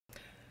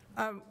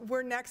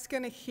We're next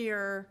going to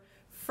hear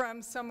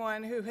from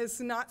someone who has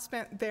not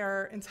spent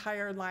their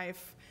entire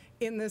life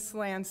in this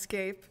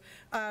landscape,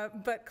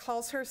 but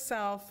calls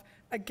herself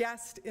a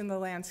guest in the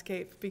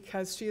landscape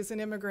because she is an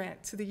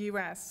immigrant to the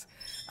US.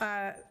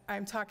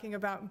 I'm talking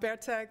about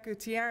Bertha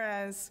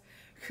Gutierrez,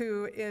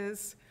 who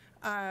is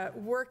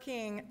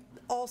working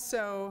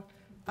also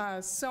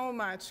so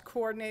much,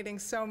 coordinating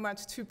so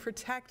much to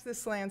protect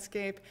this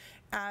landscape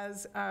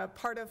as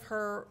part of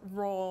her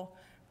role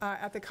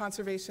at the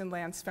Conservation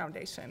Lands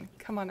Foundation.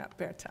 Come on up,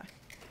 Bertha.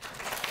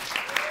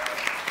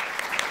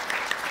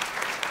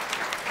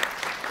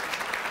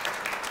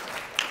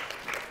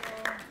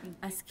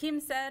 As Kim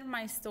said,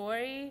 my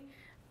story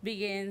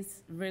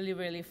begins really,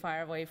 really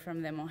far away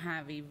from the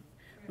Mojave,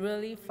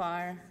 really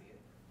far.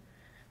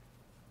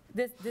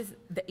 The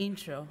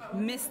intro,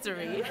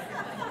 mystery.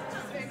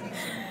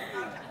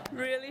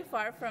 Really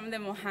far from the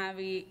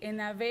Mojave in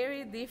a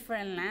very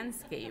different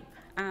landscape.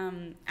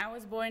 I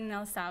was born in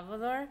El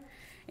Salvador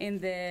in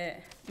the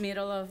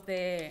middle of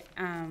the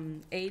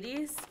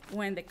 80s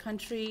when the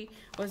country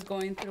was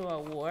going through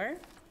a war.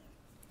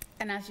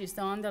 And as you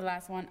saw on the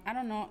last one, I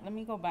don't know, let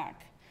me go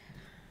back,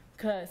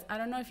 because I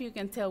don't know if you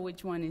can tell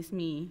which one is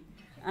me.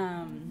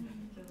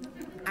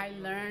 I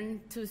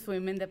learned to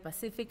swim in the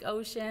Pacific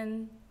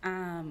Ocean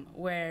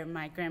where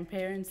my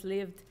grandparents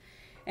lived.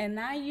 And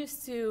I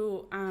used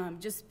to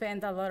just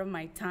spend a lot of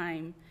my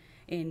time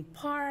in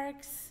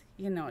parks,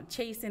 you know,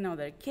 chasing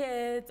other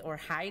kids or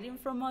hiding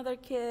from other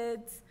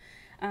kids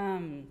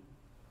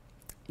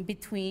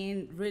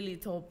between really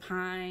tall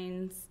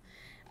pines.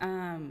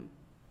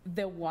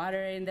 The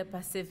water in the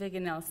Pacific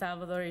in El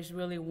Salvador is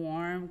really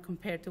warm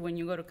compared to when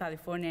you go to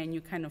California and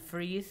you kind of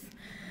freeze.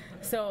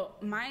 So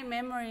my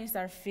memories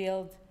are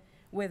filled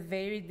with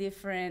very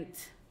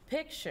different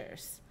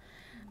pictures.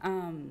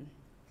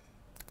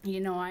 You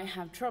know, I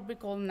have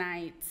tropical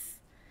nights,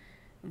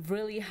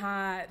 really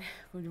hot,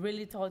 with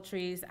really tall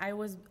trees. I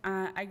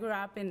grew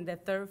up in the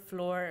third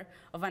floor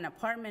of an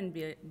apartment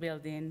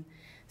building,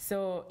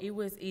 so it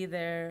was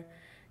either,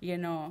 you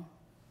know,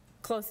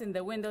 closing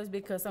the windows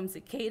because some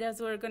cicadas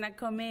were gonna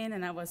come in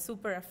and I was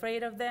super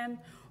afraid of them,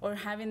 or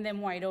having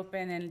them wide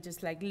open and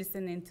just like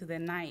listening to the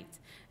night.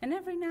 And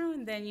every now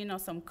and then, you know,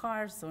 some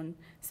cars and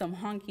some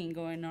honking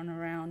going on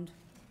around.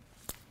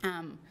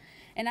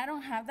 And I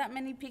don't have that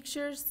many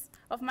pictures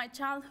of my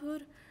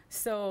childhood,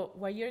 so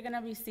what you're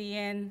gonna be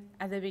seeing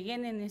at the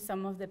beginning is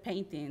some of the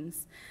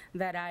paintings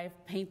that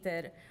I've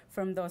painted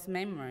from those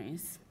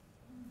memories.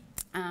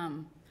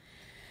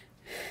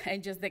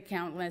 And just the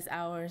countless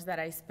hours that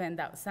I spent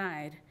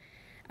outside.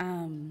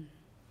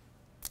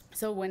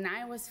 So when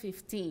I was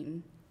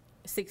 16,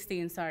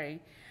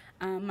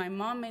 my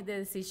mom made the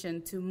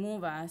decision to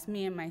move us,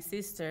 me and my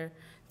sister,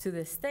 to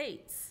the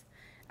States.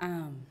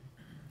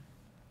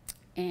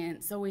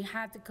 And so we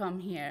had to come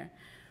here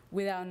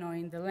without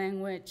knowing the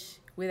language,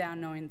 without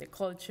knowing the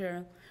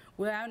culture,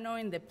 without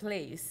knowing the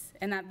place.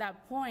 And at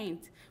that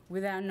point,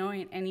 without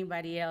knowing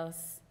anybody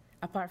else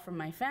apart from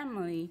my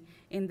family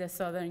in the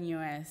southern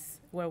US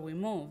where we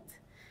moved.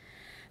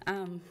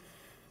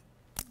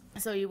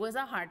 So it was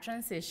a hard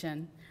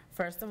transition.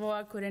 First of all,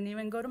 I couldn't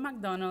even go to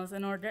McDonald's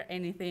and order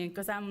anything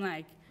because I'm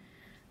like,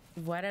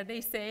 what are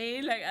they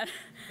saying? Like,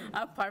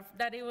 apart from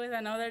that it was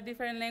another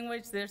different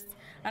language,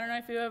 I don't know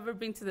if you've ever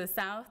been to the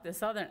South, the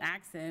Southern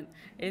accent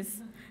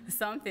is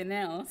something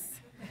else.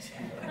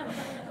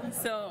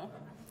 So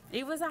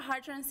it was a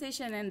hard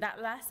transition, and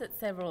that lasted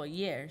several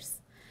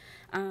years.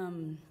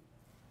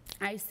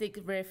 I seek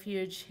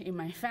refuge in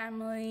my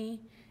family,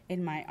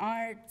 in my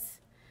art,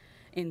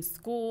 in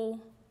school,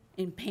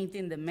 in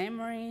painting the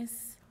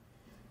memories.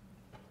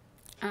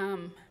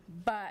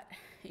 But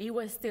it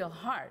was still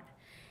hard.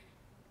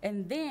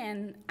 And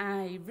then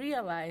I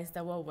realized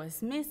that what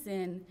was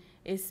missing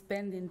is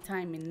spending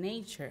time in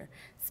nature,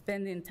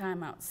 spending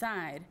time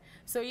outside.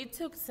 So it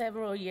took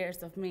several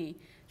years of me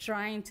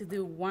trying to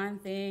do one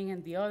thing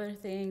and the other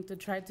thing to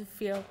try to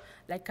feel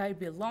like I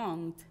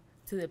belonged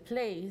to the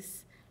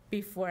place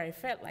before I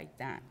felt like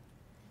that.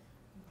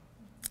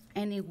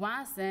 And it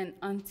wasn't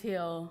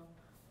until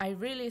I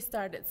really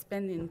started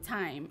spending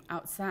time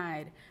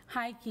outside,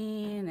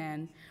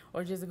 hiking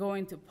or just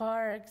going to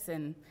parks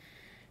and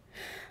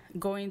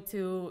going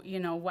to, you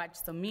know,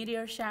 watch the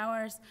meteor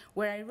showers,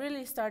 where I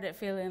really started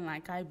feeling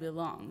like I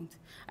belonged.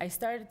 I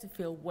started to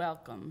feel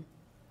welcome.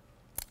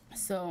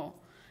 So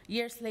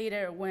years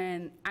later,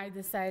 when I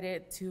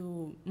decided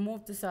to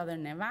move to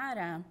Southern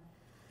Nevada,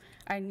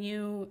 I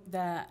knew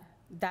that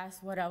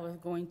that's what I was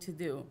going to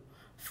do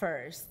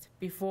first.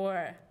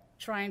 Before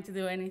trying to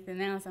do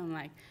anything else, I'm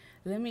like,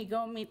 let me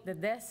go meet the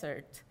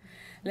desert.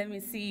 Let me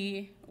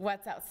see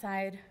what's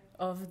outside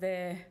of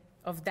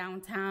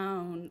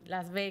downtown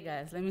Las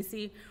Vegas. Let me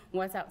see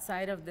what's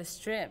outside of the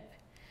Strip.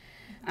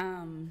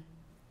 And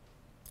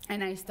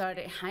I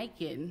started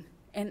hiking,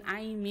 and I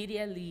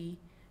immediately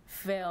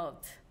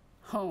felt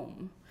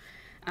home.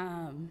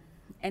 And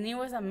it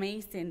was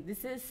amazing.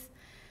 This is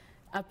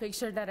a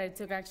picture that I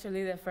took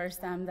actually the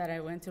first time that I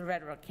went to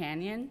Red Rock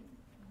Canyon.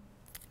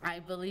 I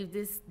believe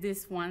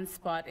this one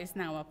spot is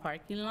now a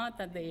parking lot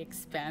that they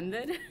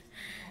expanded.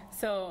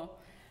 So,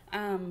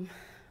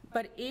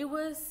 but it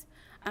was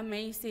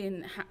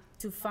amazing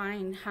to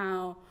find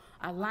how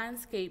a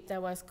landscape that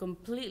was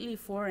completely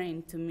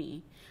foreign to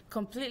me,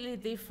 completely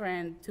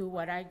different to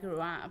what I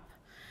grew up,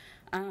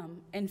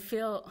 and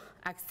feel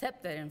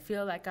accepted and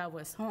feel like I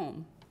was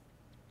home.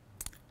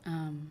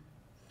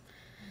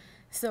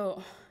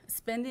 So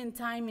spending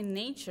time in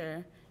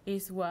nature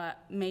is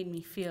what made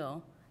me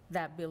feel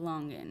that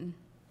belonging.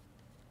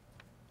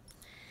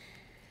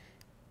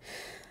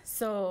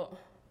 So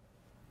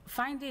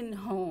finding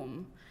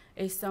home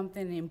is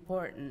something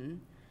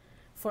important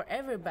for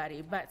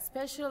everybody, but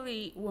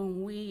especially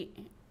when we,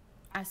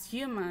 as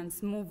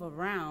humans, move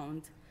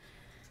around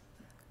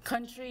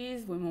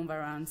countries, we move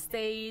around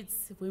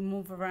states, we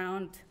move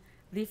around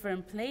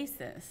different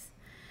places.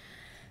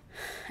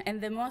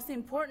 And the most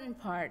important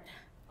part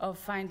of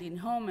finding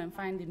home and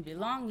finding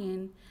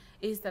belonging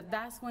is that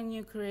that's when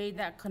you create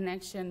that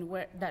connection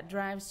that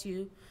drives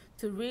you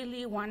to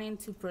really wanting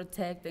to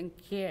protect and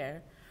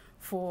care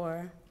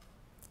for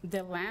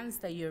the lands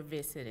that you're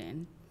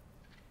visiting.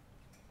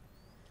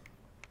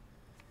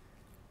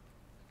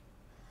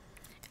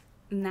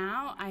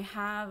 Now I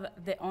have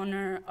the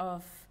honor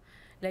of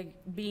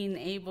being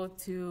able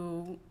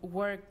to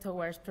work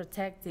towards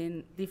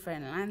protecting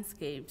different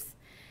landscapes.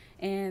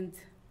 And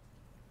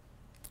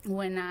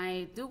when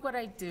I do what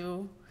I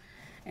do,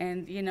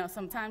 and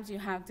sometimes you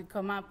have to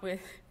come up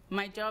with,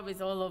 my job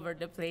is all over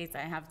the place. I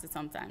have to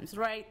sometimes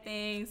write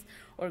things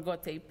or go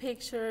take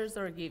pictures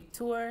or give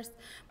tours.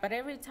 But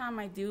every time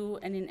I do,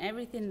 and in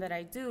everything that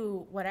I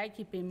do, what I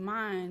keep in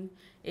mind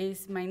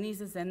is my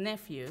nieces and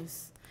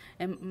nephews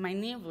and my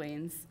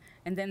nibblings,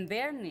 and then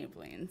their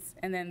nibblings,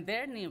 and then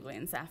their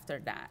nibblings after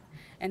that.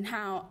 And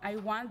how I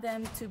want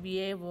them to be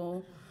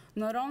able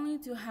not only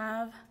to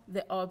have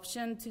the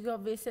option to go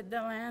visit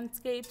the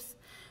landscapes,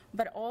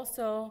 but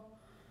also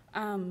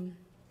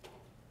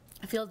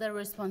feel the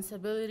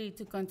responsibility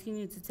to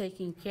continue to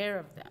taking care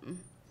of them.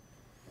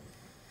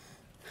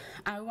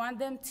 I want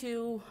them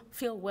to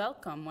feel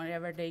welcome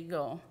wherever they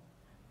go,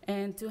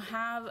 and to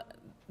have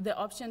the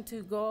option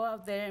to go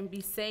out there and be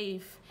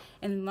safe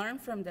and learn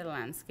from the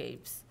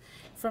landscapes.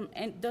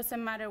 It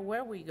doesn't matter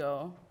where we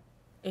go.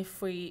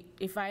 If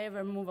I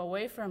ever move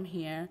away from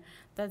here,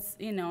 that's,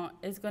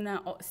 it's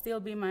gonna still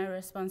be my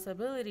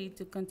responsibility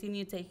to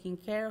continue taking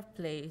care of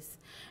place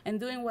and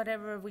doing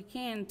whatever we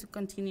can to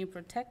continue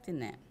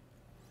protecting it.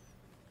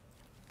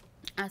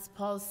 As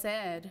Paul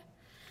said,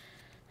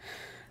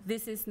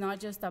 this is not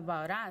just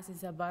about us,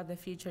 it's about the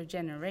future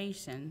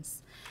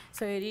generations.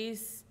 So it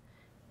is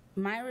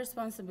my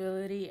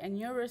responsibility and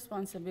your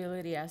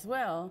responsibility as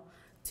well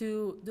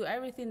to do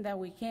everything that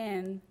we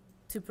can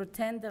to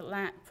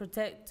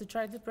to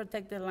try to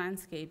protect the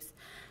landscapes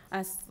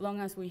as long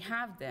as we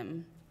have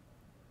them.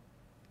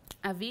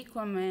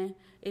 Aviquame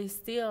is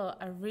still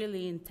a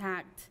really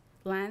intact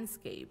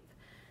landscape.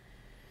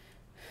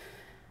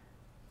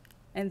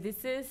 And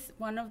this is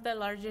one of the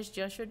largest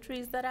Joshua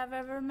trees that I've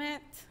ever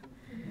met.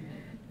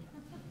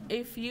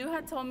 If you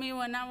had told me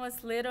when I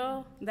was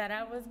little that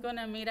I was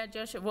gonna meet a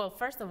Joshua, well,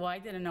 first of all, I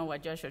didn't know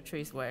what Joshua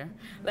trees were.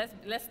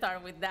 Let's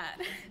start with that.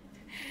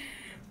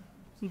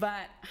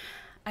 But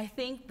I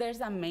think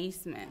there's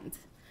amazement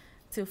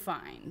to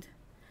find.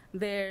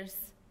 There's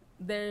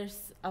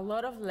a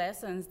lot of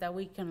lessons that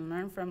we can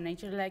learn from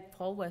nature, like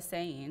Paul was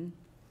saying.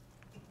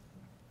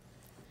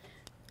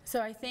 So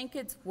I think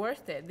it's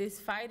worth it. This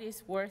fight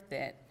is worth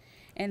it.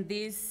 And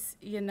this,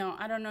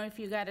 I don't know if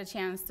you got a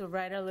chance to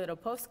write a little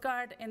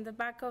postcard in the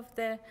back of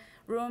the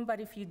room,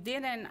 but if you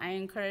didn't, I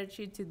encourage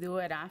you to do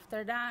it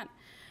after that.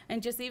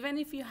 And just even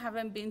if you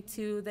haven't been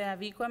to the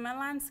Aviquame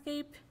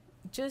landscape,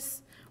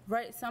 just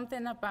write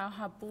something about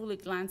how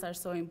public lands are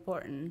so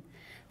important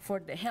for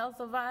the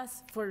health of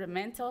us, for the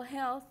mental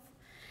health,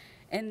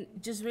 and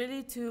just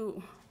really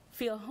to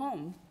feel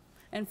home.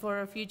 And for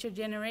our future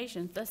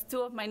generations. That's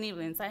 2 of my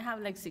nibblings. I have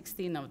like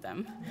 16 of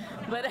them,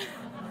 but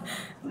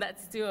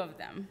that's 2 of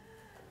them.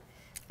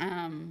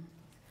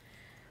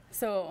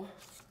 So,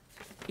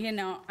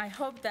 I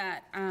hope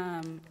that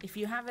if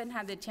you haven't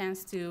had the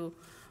chance to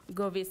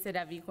go visit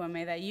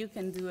Aviquame, that you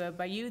can do it,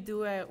 but you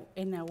do it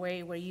in a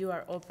way where you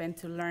are open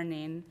to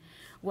learning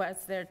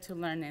what's there to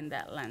learn in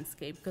that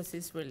landscape, because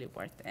it's really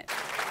worth it.